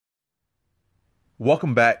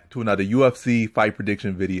Welcome back to another UFC fight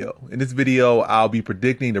prediction video. In this video, I'll be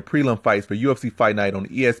predicting the prelim fights for UFC Fight Night on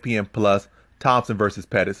ESPN Plus, Thompson versus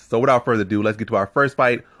Pettis. So without further ado, let's get to our first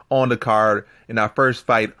fight on the card and our first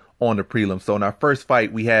fight on the prelim. So in our first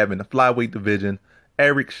fight, we have in the flyweight division,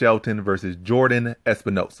 Eric Shelton versus Jordan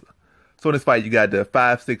Espinosa. So in this fight, you got the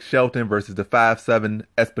 5'6" Shelton versus the 5'7"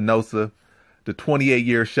 Espinosa. The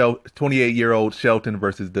 28-year-old Shelton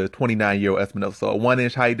versus the 29-year-old Espinosa. So a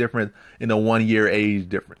 1-inch height difference and a 1-year age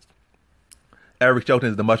difference. Eric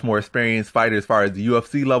Shelton is the much more experienced fighter as far as the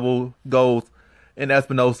UFC level goes. And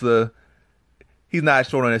Espinosa, he's not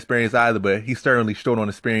short on experience either, but he's certainly short on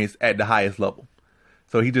experience at the highest level.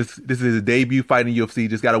 So this is his debut fight in the UFC.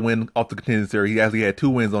 Just got to win off the Contender Series. He actually had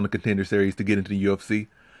 2 wins on the Contender Series to get into the UFC.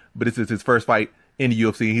 But this is his first fight in the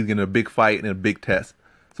UFC. He's getting a big fight and a big test.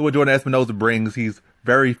 So what Jordan Espinosa brings, he's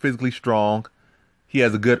very physically strong. He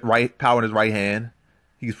has a good power in his right hand.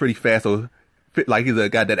 He's pretty fast, so he's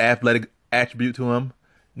got that athletic attribute to him.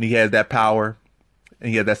 And he has that power,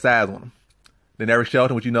 and he has that size on him. Then Eric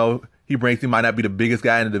Shelton, which he might not be the biggest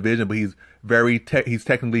guy in the division, but he's he's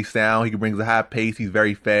technically sound. He brings a high pace. He's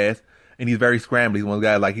very fast, and he's very scrambly. He's one of the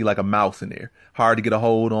guys he's like a mouse in there, hard to get a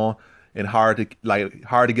hold on. And hard to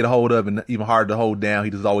get a hold of, and even harder to hold down.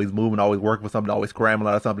 He's just always moving, always working for something, always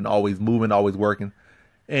scrambling out of something, always moving, always working.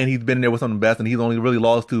 And he's been in there with some of the best, and he's only really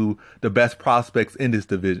lost to the best prospects in this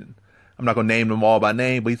division. I'm not gonna name them all by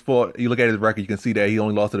name, but you look at his record, you can see that he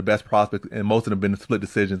only lost to the best prospects, and most of them have been split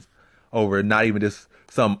decisions over not even just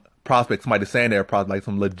some prospects, somebody saying they're prospect, like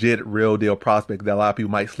some legit, real deal prospects that a lot of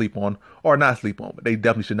people might sleep on or not sleep on, but they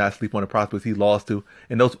definitely should not sleep on the prospects he's lost to.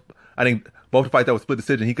 And those, I think, both the fights that were split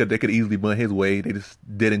decision, they could easily win his way. They just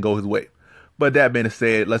didn't go his way. But that being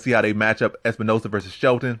said, let's see how they match up Espinosa versus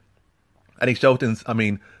Shelton. I think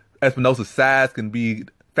Espinosa's size can be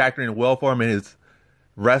factoring well for him, and his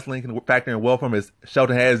wrestling can factor in well for him.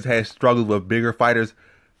 Shelton has struggles with bigger fighters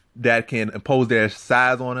that can impose their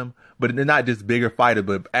size on him. But they're not just bigger fighters,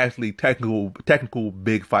 but actually technical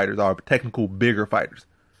big fighters, or technical bigger fighters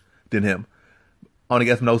than him. I don't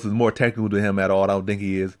think Espinosa is more technical than him at all. I don't think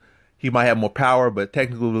he is. He might have more power, but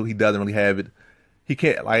technically he doesn't really have it. He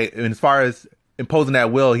can't, and as far as imposing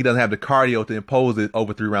that will, he doesn't have the cardio to impose it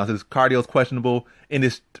over 3 rounds. His cardio is questionable, and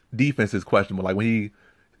his defense is questionable. Like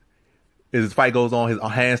as his fight goes on, his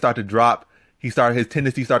hands start to drop. His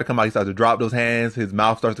tendencies start to come out. He starts to drop those hands. His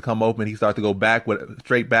mouth starts to come open. He starts to go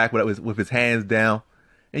straight back with his hands down.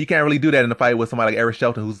 And you can't really do that in a fight with somebody like Eric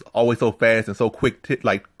Shelton, who's always so fast and so quick,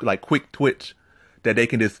 quick twitch, that they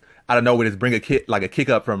can just out of nowhere just bring a kick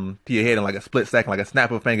up to your head in like a split second, like a snap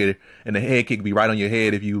of a finger, and the head kick can be right on your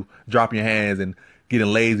head if you drop your hands and getting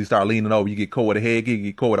lazy, start leaning over. You get caught with a head kick, you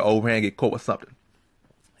get caught with an overhand, get caught with something.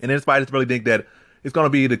 And in this fight, I just really think that it's going to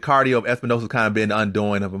be the cardio of Espinosa kind of been the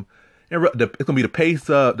undoing of him. And it's going to be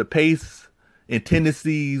the pace and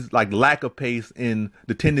tendencies, like lack of pace in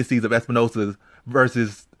the tendencies of Espinosa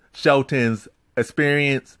versus Shelton's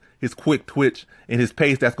experience, his quick twitch, and his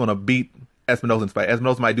pace that's going to beat Espinosa's fight.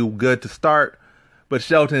 Espinosa might do good to start, but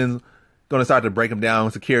Shelton's going to start to break him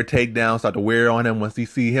down, secure takedown, start to wear on him. Once he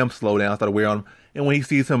see him slow down, start to wear on him. And when he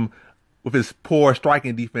sees him with his poor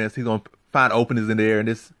striking defense, he's going to find openings in there and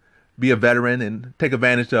just be a veteran and take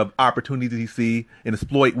advantage of opportunities he see and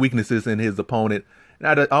exploit weaknesses in his opponent. And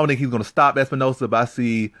I don't think he's going to stop Espinosa, but I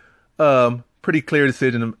see pretty clear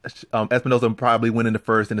decision. Espinosa probably winning the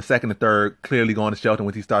first, and the second and third clearly going to Shelton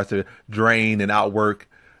once he starts to drain and outwork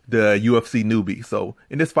the UFC newbie. So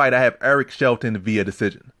in this fight, I have Eric Shelton via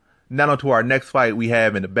decision. Now on to our next fight we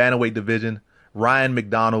have in the bantamweight division, Ryan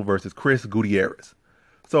Macdonald versus Chris Gutierrez.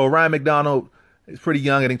 So Ryan Macdonald is pretty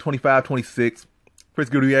young, I think 25, 26. Chris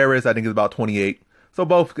Gutierrez, I think, is about 28. So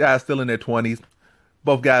both guys still in their 20s.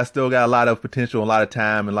 Both guys still got a lot of potential, a lot of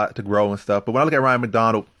time, and a lot to grow and stuff. But when I look at Ryan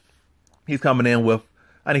Macdonald, he's coming in with,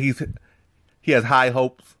 I think he has high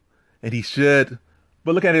hopes, and he should.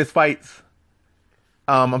 But looking at his fights,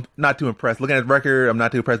 I'm not too impressed. Looking at his record, I'm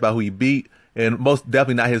not too impressed by who he beat, and most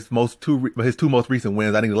definitely not his two most recent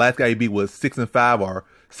wins. I think the last guy he beat was 6-5 or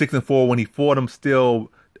 6-4 when he fought him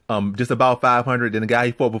still just about 500. And the guy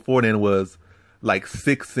he fought before then was like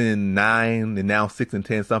 6-9 and now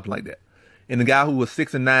 6-10, something like that. And the guy who was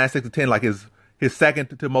 6-9, 6-10, like his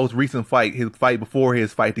second to most recent fight, his fight before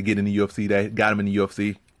his fight to get in the UFC, that got him in the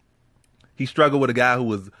UFC. He struggled with a guy who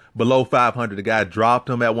was below 500. The guy dropped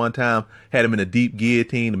him at one time, had him in a deep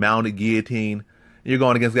guillotine, mounted guillotine. You're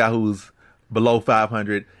going against a guy who's below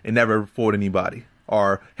 500 and never fought anybody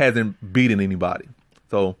or hasn't beaten anybody.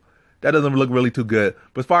 So that doesn't look really too good.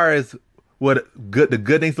 But as far as the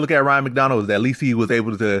good things to look at Ryan Macdonald is that at least he was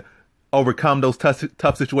able to overcome those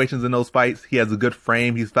tough situations in those fights. He has a good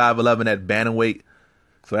frame. He's 5'11" at bantamweight.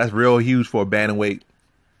 So that's real huge for a bantamweight.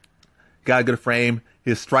 Got a good frame.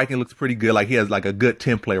 His striking looks pretty good. Like he has like a good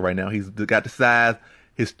template right now. He's got the size.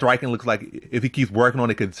 His striking looks like if he keeps working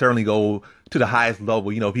on it, could certainly go to the highest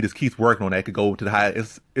level. You know, if he just keeps working on that, it could go to the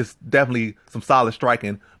highest. It's definitely some solid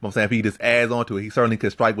striking. I'm saying if he just adds on to it, he certainly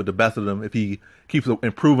could strike with the best of them if he keeps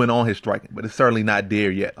improving on his striking. But it's certainly not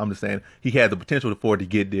there yet. I'm just saying he has the potential for it to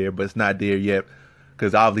get there, but it's not there yet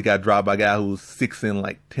because obviously got dropped by a guy who's 6'10"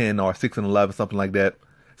 or 6'11", something like that.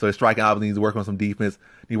 So his striking obviously needs to work on some defense.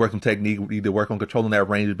 Need to work some technique. Need to work on controlling that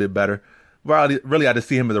range a bit better. But really, I just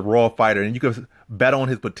see him as a raw fighter, and you could bet on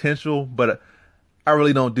his potential, but I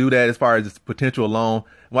really don't do that as far as his potential alone.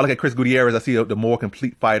 When I look at Chris Gutierrez, I see the more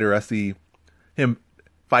complete fighter. I see him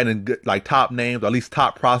fighting good, like top names, or at least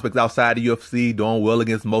top prospects outside the UFC, doing well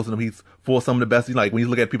against most of them. He's for some of the best. Like when you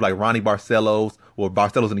look at people like Ronnie Barcelos or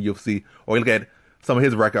Barcelos in the UFC, or you look at some of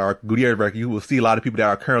his record, or Gutierrez record, you will see a lot of people that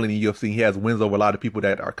are currently in the UFC. He has wins over a lot of people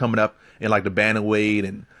that are coming up in like the bantamweight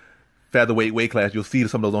and featherweight weight class. You'll see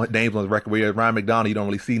some of those names on his record. Whereas Ryan Macdonald, you don't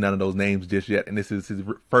really see none of those names just yet. And this is his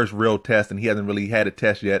first real test, and he hasn't really had a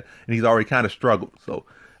test yet. And he's already kind of struggled. So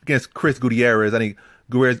against Chris Gutierrez, I think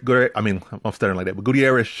I'm stuttering like that, but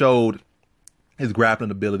Gutierrez showed his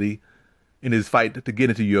grappling ability in his fight to get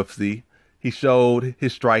into UFC. He showed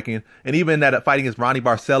his striking, and even that fight against Ronnie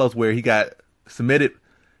Barcelos where he got submitted,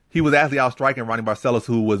 he was actually out-striking Ronnie Barcelos,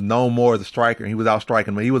 who was known more as a striker. He was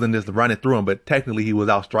out-striking him. He wasn't just running through him, but technically he was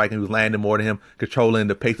out-striking. He was landing more than him, controlling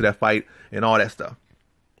the pace of that fight and all that stuff.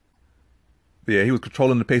 But yeah, he was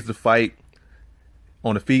controlling the pace of the fight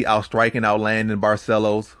on the feet, out-striking, out-landing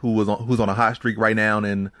Barcelos, who's on a hot streak right now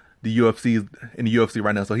in the UFC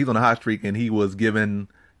right now. So he's on a hot streak, and he was giving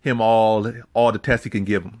him all the tests he can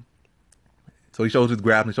give him. So he shows his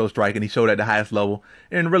grappling, shows striking, he showed at the highest level.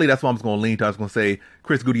 And really, that's what I'm just going to lean to. I was going to say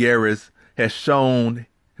Chris Gutierrez has shown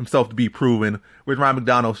himself to be proven, whereas Ryan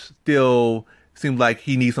Macdonald still seems like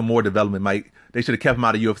he needs some more development. Like, they should have kept him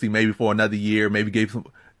out of UFC maybe for another year, maybe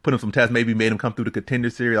put him some tests, maybe made him come through the Contender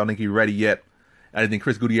Series. I don't think he's ready yet. I think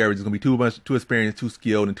Chris Gutierrez is going to be too experienced, too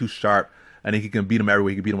skilled, and too sharp. I think he can beat him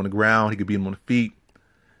everywhere. He can beat him on the ground. He can beat him on the feet.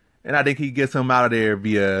 And I think he gets him out of there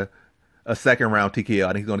via a second-round TKO.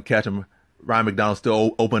 I think he's going to catch him. Ryan Macdonald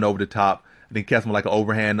still open over the top. I think catch him like an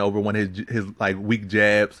overhand over one of his like weak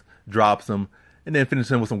jabs, drops him, and then finish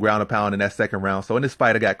him with some ground and pound in that second round. So in this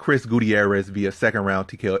fight, I got Chris Gutierrez via second round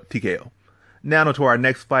TKO. Now to our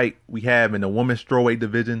next fight we have in the women's strawweight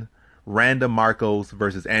division, Randa Markos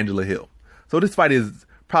versus Angela Hill. So this fight is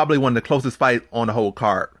probably one of the closest fights on the whole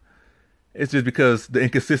card. It's just because the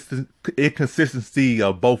inconsistency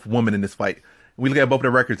of both women in this fight. We look at both of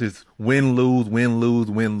their records, it's win, lose, win, lose,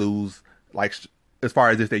 win, lose. Like, as far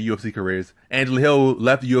as just their UFC careers. Angela Hill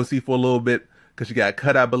left the UFC for a little bit because she got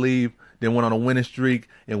cut, I believe, then went on a winning streak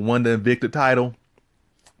and won the Invicta title.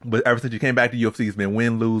 But ever since she came back to UFC, it's been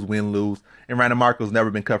win, lose, win, lose. And Randa Markos never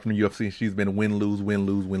been cut from the UFC. She's been win, lose, win,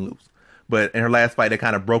 lose, win, lose. But in her last fight, they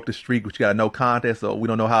kind of broke the streak, which got a no contest. So we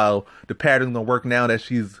don't know how the pattern's going to work now that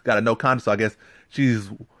she's got a no contest. So I guess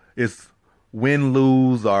it's win,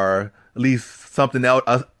 lose, or at least something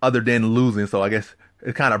else other than losing. So I guess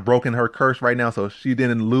it's kind of broken her curse right now. So she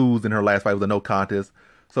didn't lose in her last fight. It was a no contest.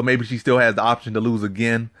 So maybe she still has the option to lose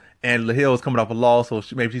again. Angela Hill is coming off a loss, so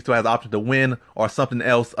maybe she still has the option to win or something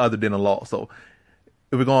else other than a loss. So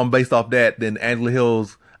if we're going based off that, then Angela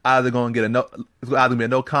Hill's either going to get it's either be a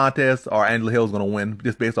no contest or Angela Hill's going to win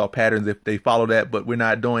just based off patterns if they follow that. But we're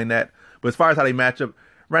not doing that. But as far as how they match up,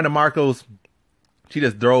 Randa Markos, she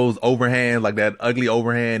just throws overhand, like that ugly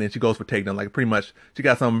overhand, and she goes for takedown. Like pretty much, she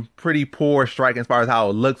got some pretty poor striking as far as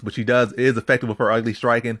how it looks, but she is effective with her ugly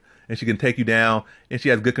striking, and she can take you down, and she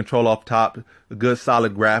has good control off top, a good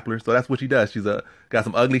solid grappler. So that's what she does. She's got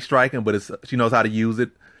some ugly striking, but she knows how to use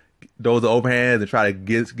it. Those are overhands and try to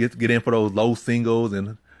get in for those low singles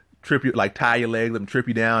and trip you, like tie your legs up and trip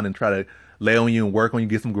you down and try to lay on you and work on you,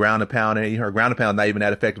 get some ground and pound. And her ground and pound not even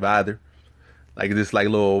that effective either. Like this like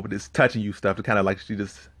little this touching you stuff to kind of like she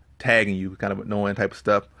just tagging you, kind of annoying type of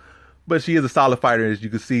stuff. But she is a solid fighter, as you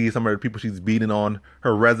can see some of the people she's beating on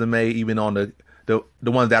her resume, even on the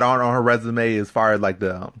ones that aren't on her resume as far as like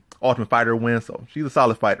the Ultimate Fighter wins. So she's a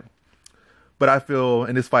solid fighter. But I feel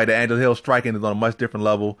in this fight that Angela Hill's striking is on a much different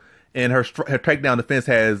level, and her takedown defense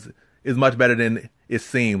is much better than it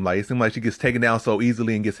seemed. Like it seemed like she gets taken down so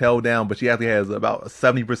easily and gets held down, but she actually has about a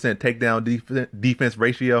 70% takedown defense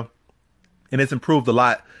ratio. And it's improved a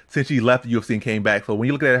lot since she left the UFC and came back. So when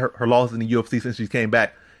you look at her losses in the UFC since she came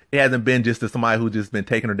back, it hasn't been just to somebody who's just been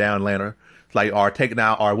taking her down and landing her. It's like, or taking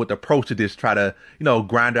out, or with the approach to just try to,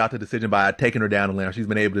 grind her out the decision by taking her down and landing her. She's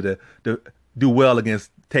been able to do well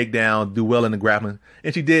against takedowns, do well in the grappling.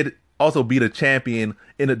 And she did also beat a champion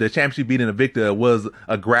in the champion she beat in Invicta was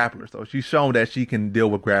a grappler. So she's shown that she can deal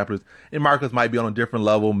with grapplers. And Markos might be on a different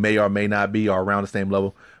level, may or may not be, or around the same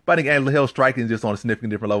level. But I think Angela Hill's striking is just on a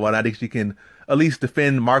significant different level. And I think she can at least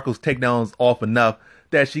defend Markos' takedowns off enough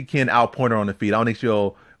that she can outpoint her on the feet. I don't think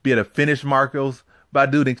she'll be able to finish Markos, but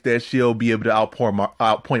I do think that she'll be able to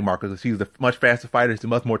outpoint Markos. She's a much faster fighter. She's a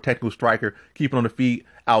much more technical striker. Keep her on the feet,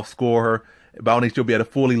 outscore her. But I don't think she'll be able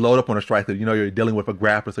to fully load up on her strikes. You know, you're dealing with a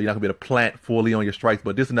grappler, so you're not going to be able to plant fully on your strikes.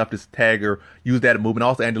 But just enough to tag her, use that movement.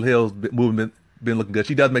 Also, Angela Hill's movement been looking good.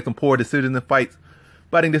 She does make some poor decisions in fights,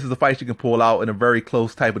 but I think this is a fight she can pull out in a very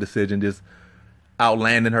close type of decision, just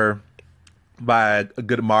outlanding her by a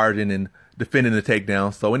good margin and defending the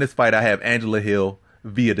takedown. So in this fight, I have Angela Hill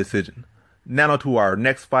via decision. Now on to our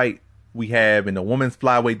next fight we have in the women's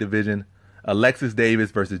flyweight division, Alexis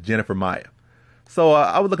Davis versus Jennifer Maia. So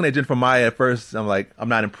I was looking at Jennifer Maia at first. I'm like, I'm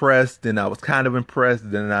not impressed. Then I was kind of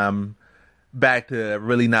impressed. Then I'm back to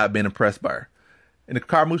really not being impressed by her. In the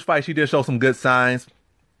Carmouche fight, she did show some good signs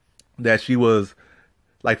that she was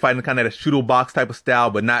like fighting kind of that shooter box type of style,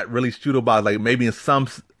 but not really shooter box. Like maybe in some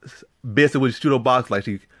bits it was shooter box, like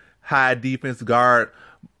she high defense guard,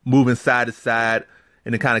 moving side to side,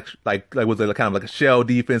 and then kind of like was kind of like a shell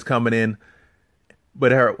defense coming in.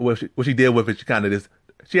 But what she did with it, she kind of just.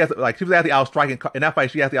 She was actually outstriking in that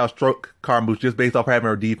fight. She actually outstroke Carmouche just based off having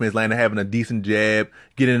her defense, having a decent jab,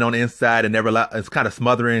 getting in on the inside, and it's kind of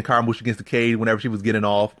smothering Carmouche against the cage whenever she was getting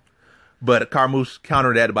off. But Carmouche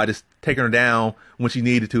countered that by just taking her down when she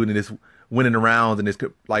needed to, and then just winning the rounds and just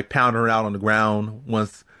like pounding her out on the ground.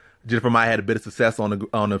 Once Jennifer Maia had a bit of success on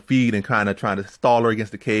the feed and kind of trying to stall her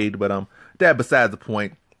against the cage, but that besides the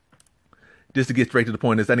point. Just to get straight to the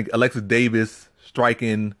point, is I think Alexis Davis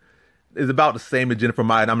striking is about the same as Jennifer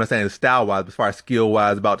Maia. And I'm not saying it's style-wise, but as far as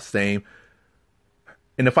skill-wise, about the same.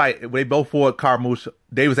 In the fight, they both fought Carmouche.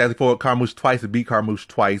 Davis actually fought Carmouche twice and beat Carmouche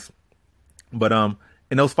twice. But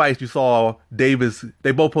in those fights, you saw Davis,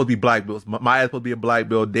 they both supposed to be black belts. Maia's supposed to be a black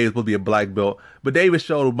belt, Davis supposed to be a black belt. But Davis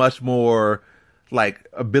showed much more like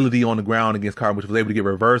ability on the ground against Carmouche. Was able to get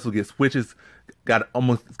reversals, get switches, got an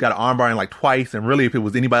armbar in like twice. And really, if it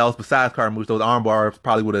was anybody else besides Carmouche, those armbars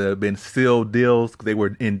probably would have been sealed deals because they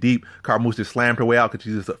were in deep. Carmouche just slammed her way out because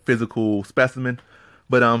she's just a physical specimen.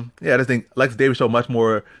 But yeah, I just think Alexis Davis showed much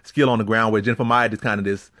more skill on the ground, where Jennifer Maia just kind of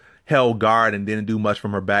just held guard and didn't do much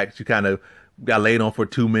from her back. She kind of got laid on for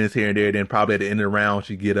 2 minutes here and there. Then probably at the end of the round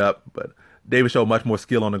she'd get up. But Davis showed much more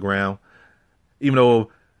skill on the ground, even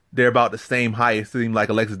though they're about the same height. It seemed like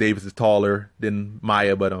Alexis Davis is taller than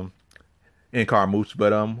Maia, but in Carmouche.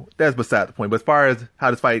 But that's beside the point. But as far as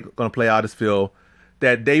how this fight going to play out, I just feel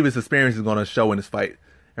that Davis' experience is going to show in this fight,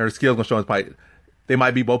 and her skills going to show in this fight. They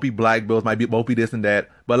might be both be black belts, might be both be this and that,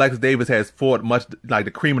 but Alexis Davis has fought much like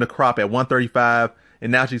the cream of the crop at 135,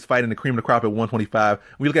 and now she's fighting the cream of the crop at 125. When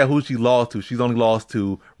we look at who she lost to, she's only lost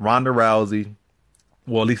to Ronda Rousey.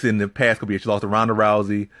 Well, at least in the past couple years, she lost to Ronda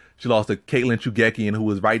Rousey. She lost to Caitlin Chugakian, who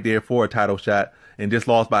was right there for a title shot, and just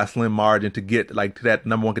lost by a slim margin to get like to that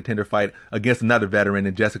number one contender fight against another veteran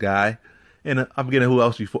in Jessica Eye. And I'm forgetting who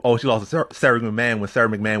else she fought. Oh, she lost to Sarah McMahon when Sarah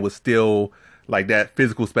McMahon was still like that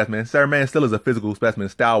physical specimen. Sarah McMahon still is a physical specimen.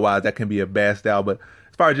 Style-wise, that can be a bad style. But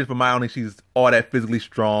as far as Jennifer Maia, I don't think she's all that physically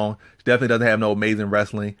strong. She definitely doesn't have no amazing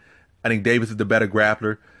wrestling. I think Davis is the better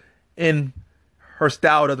grappler. And her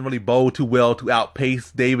style doesn't really bowl too well to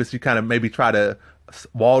outpace Davis. She kind of maybe try to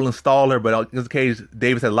wall and stall her. But in this case,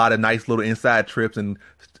 Davis had a lot of nice little inside trips. And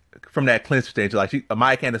from that clinch stage, like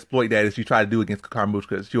Maia can't exploit that as she tried to do against Carmouche,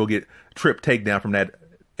 because she'll get trip takedown from that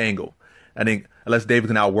angle. I think Alexis Davis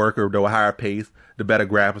can outwork her, though, a higher pace, the better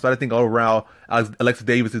grappler. So I think all around, Alexis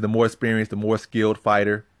Davis is the more experienced, the more skilled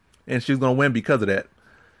fighter, and she's going to win because of that.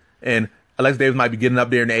 And Alexis Davis might be getting up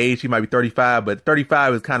there in the age. She might be 35, but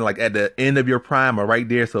 35 is kind of like at the end of your prime or right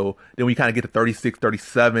there. So then we kind of get to 36,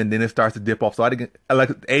 37, then it starts to dip off. So I think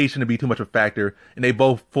age shouldn't be too much of a factor. And they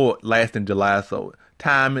both fought last in July, so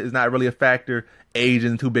time is not really a factor. Age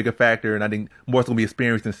isn't too big a factor, and I think more it's going to be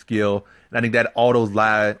experience and skill. And I think that all those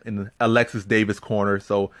lie in Alexis Davis' corner.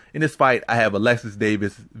 So in this fight, I have Alexis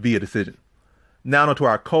Davis via decision. Now on to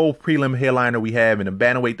our co-prelim headliner we have in the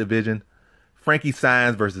bantamweight division, Frankie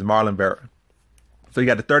Saenz versus Marlon Vera. So you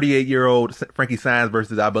got the 38-year-old Frankie Saenz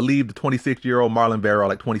versus, I believe, the 26-year-old Marlon Vera, or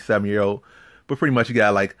like 27-year-old. But pretty much you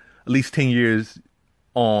got like at least 10 years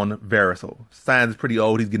on Vera. So Saenz is pretty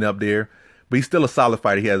old. He's getting up there. But he's still a solid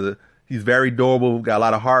fighter. He's very durable, got a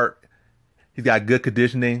lot of heart. He's got good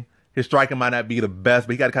conditioning. His striking might not be the best,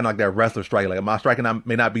 but he got kind of like that wrestler striking. Like my striking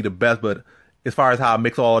may not be the best, but as far as how I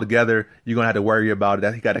mix all together, you're going to have to worry about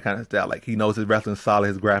it. He got that kind of style. Like he knows his wrestling's solid,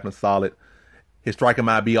 his grappling's solid. his striking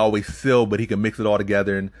might be always sealed, but he can mix it all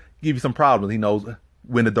together and give you some problems. He knows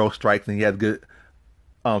when to throw strikes, and he has good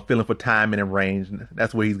feeling for timing and range. And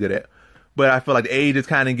that's what he's good at. But I feel like the age is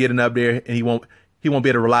kind of getting up there, and he won't be able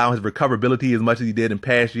to rely on his recoverability as much as he did in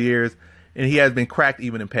past years. And he has been cracked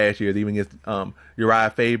even in past years, even against Uriah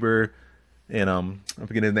Faber and I'm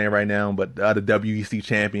forgetting his name right now, but the other WEC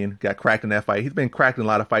champion got cracked in that fight. He's been cracked in a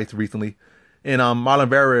lot of fights recently. And Marlon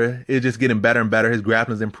Vera is just getting better and better. His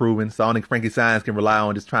grappling is improving. So I don't think Frankie Saenz can rely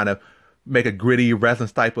on just trying to make a gritty wrestling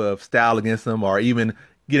type of style against him, or even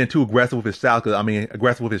getting too aggressive with his style.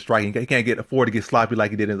 Aggressive with his striking. He can't afford to get sloppy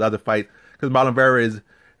like he did in his other fights, because Marlon Vera is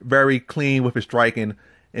very clean with his striking,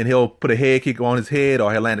 and he'll put a head kick on his head,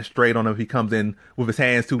 or he'll land it straight on him if he comes in with his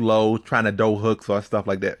hands too low, trying to throw hooks or stuff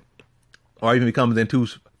like that. Or even if he comes in too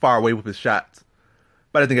far away with his shots.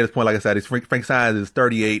 But I think at this point, like I said, Frank Saenz is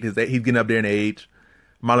 38. He's getting up there in age.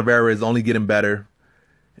 Marlon Vera is only getting better.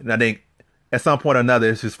 And I think at some point or another,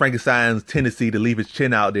 it's just Frankie Saenz's tendency to leave his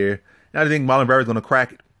chin out there. And I think Marlon Vera is going to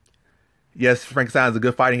crack it. Yes, Frank Saenz is a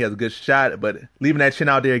good fighter. He has a good shot. But leaving that chin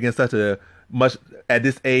out there against at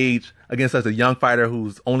this age, against such a young fighter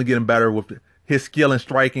who's only getting better with his skill in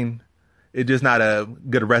striking, it's just not a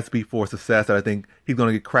good recipe for success. I think he's going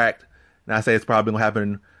to get cracked. And I say it's probably going to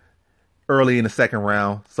happen early in the second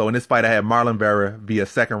round. So in this fight, I have Marlon Vera via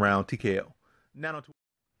second round TKO. Now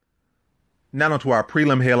onto our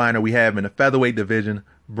prelim headliner we have in the featherweight division,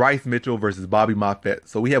 Bryce Mitchell versus Bobby Moffett.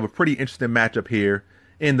 So we have a pretty interesting matchup here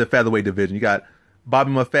in the featherweight division. You got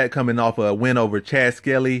Bobby Moffett coming off a win over Chad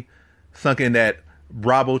Skelly, sunk in that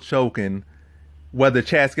Bravo choke, and whether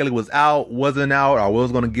Chad Skelly was out, wasn't out, or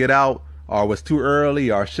was going to get out, or was too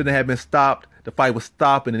early, or shouldn't have been stopped. The fight was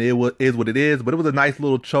stopped, and it is what it is. But it was a nice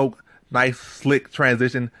little choke, nice slick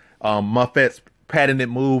transition. Moffett's patented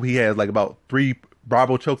move. He has like about 3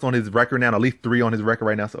 Bravo chokes on his record now, at least 3 on his record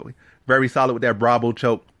right now. So very solid with that Bravo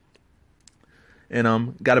choke,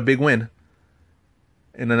 and got a big win.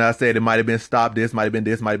 And then I said it might have been stopped. This might have been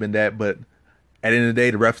this, might have been that. But at the end of the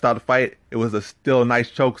day, the ref stopped the fight. It was still a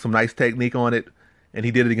nice choke, some nice technique on it. And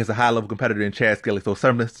he did it against a high-level competitor in Chad Skelly. So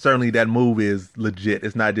certainly that move is legit.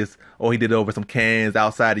 It's not just, he did it over some cans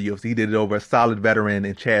outside the UFC. He did it over a solid veteran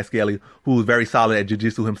in Chad Skelly, who was very solid at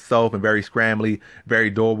jiu-jitsu himself and very scrambly, very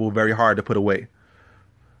durable, very hard to put away.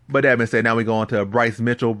 But that being said, now we go on to Bryce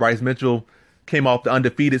Mitchell. Bryce Mitchell came off the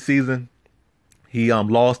undefeated season. He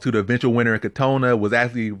lost to the eventual winner in Katona, was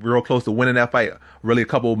actually real close to winning that fight. Really a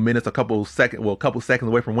couple seconds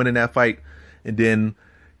away from winning that fight. And then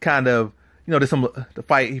kind of, he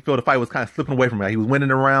felt the fight was kind of slipping away from him. He was winning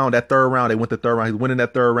the round, that third round. They went to the third round. He was winning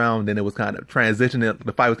that third round. Then it was kind of transitioning.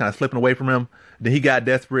 The fight was kind of slipping away from him. Then he got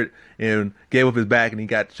desperate and gave up his back, and he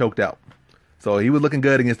got choked out. So he was looking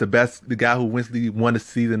good against the guy who won the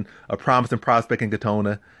season, a promising prospect in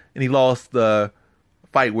Katona. And he lost the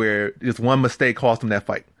fight where just one mistake cost him that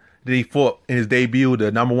fight. Then he fought in his debut,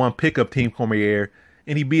 the #1 pickup Team Cormier,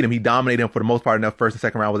 and he beat him. He dominated him for the most part in that first and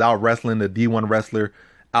second round without wrestling the D1 wrestler,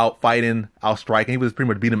 out fighting, out striking. He was pretty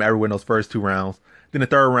much beating him everywhere in those first 2 rounds. Then the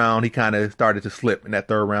third round, he kind of started to slip in that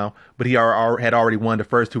third round, but he had already won the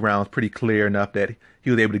first 2 rounds pretty clear enough that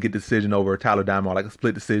he was able to get the decision over Tyler Diamond, like a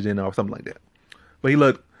split decision or something like that. But he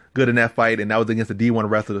looked good in that fight, and that was against a D1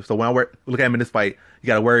 wrestler. So when I look at him in this fight, you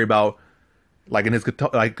got to worry about, like in the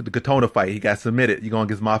Katona fight, he got submitted. You're going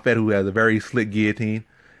against Moffett, who has a very slick guillotine.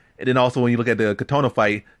 And then also when you look at the Katona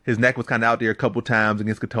fight, his neck was kind of out there a couple times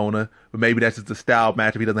against Katona, but maybe that's just a style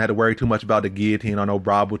matchup. He doesn't have to worry too much about the guillotine or no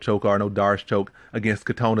Bravo choke or no Darce choke against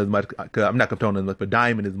Katona as much. I'm not Katona as much, but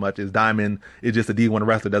Diamond as much as Diamond is just a D1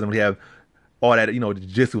 wrestler. Doesn't really have all that,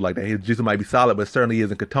 jiu-jitsu like that. His jiu-jitsu might be solid, but certainly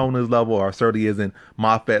isn't Katona's level or certainly isn't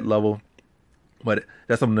Moffett level. But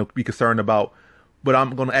that's something to be concerned about. But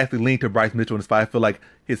I'm going to actually lean to Bryce Mitchell in this fight. I feel like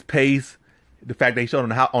his pace, the fact that he showed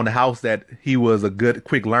on the house that he was a good,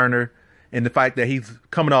 quick learner, and the fact that he's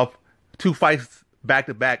coming off 2 fights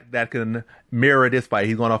back-to-back that can mirror this fight.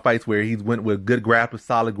 He's going off fights where he's went with good grapplers,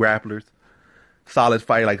 solid grapplers, solid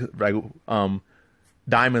fight, like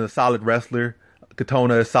Diamond, a solid wrestler,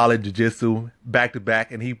 Katona, a solid jiu-jitsu,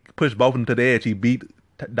 back-to-back, and he pushed both of them to the edge. He beat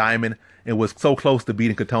Diamond and was so close to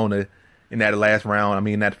beating Katona in that last round.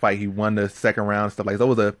 In that fight, he won the second round and stuff like that. So it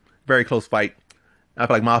was a very close fight. I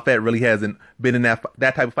feel like Moffett really hasn't been in that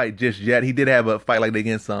type of fight just yet. He did have a fight like that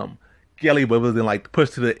against Kelly, but it wasn't like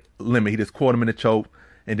pushed to the limit. He just caught him in the choke,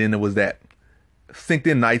 and then it was that. Synced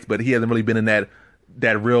in nice, but he hasn't really been in that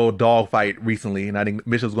real dog fight recently. And I think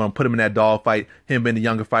Mitchell's going to put him in that dog fight. Him being the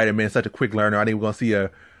younger fighter, being such a quick learner, I think we're going to see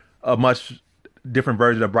a much different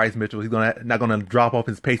version of Bryce Mitchell. He's not going to drop off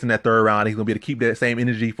his pace in that third round. He's going to be able to keep that same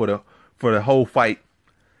energy for the whole fight.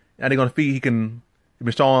 I think on the feet, he can He's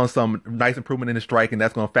been showing some nice improvement in his striking.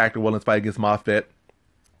 That's going to factor well in his fight against Moffett.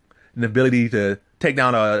 An ability to take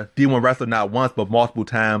down a D1 wrestler not once, but multiple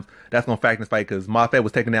times. That's going to factor in his fight because Moffett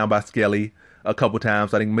was taken down by Skelly a couple times.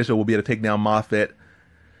 So I think Mitchell will be able to take down Moffett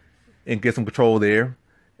and get some control there.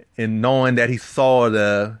 And knowing that he saw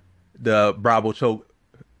the Bravo choke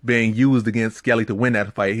being used against Skelly to win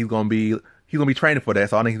that fight, he's gonna be training for that.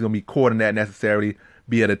 So I think he's gonna be caught in that necessarily,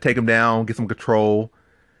 be able to take him down, get some control.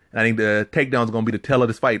 And I think the takedown is gonna be the tell of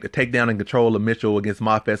this fight. The takedown and control of Mitchell against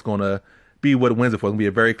Moffett is gonna be what wins it for. It's gonna be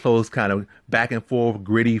a very close kind of back and forth,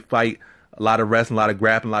 gritty fight. A lot of wrestling, a lot of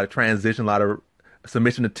grappling, a lot of transition, a lot of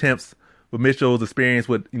submission attempts. With Mitchell's experience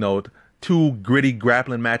with, you know, 2 gritty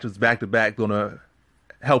grappling matches back to back, gonna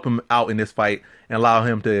help him out in this fight and allow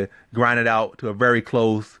him to grind it out to a very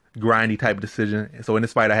close, grindy type of decision. So in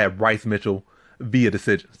this fight, I have Bryce Mitchell via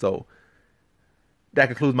decision. So that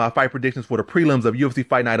concludes my fight predictions for the prelims of UFC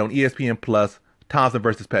Fight Night on ESPN Plus, Thompson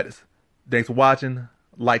versus Pettis. Thanks for watching.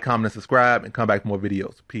 Like, comment, and subscribe, and come back for more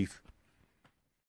videos. Peace.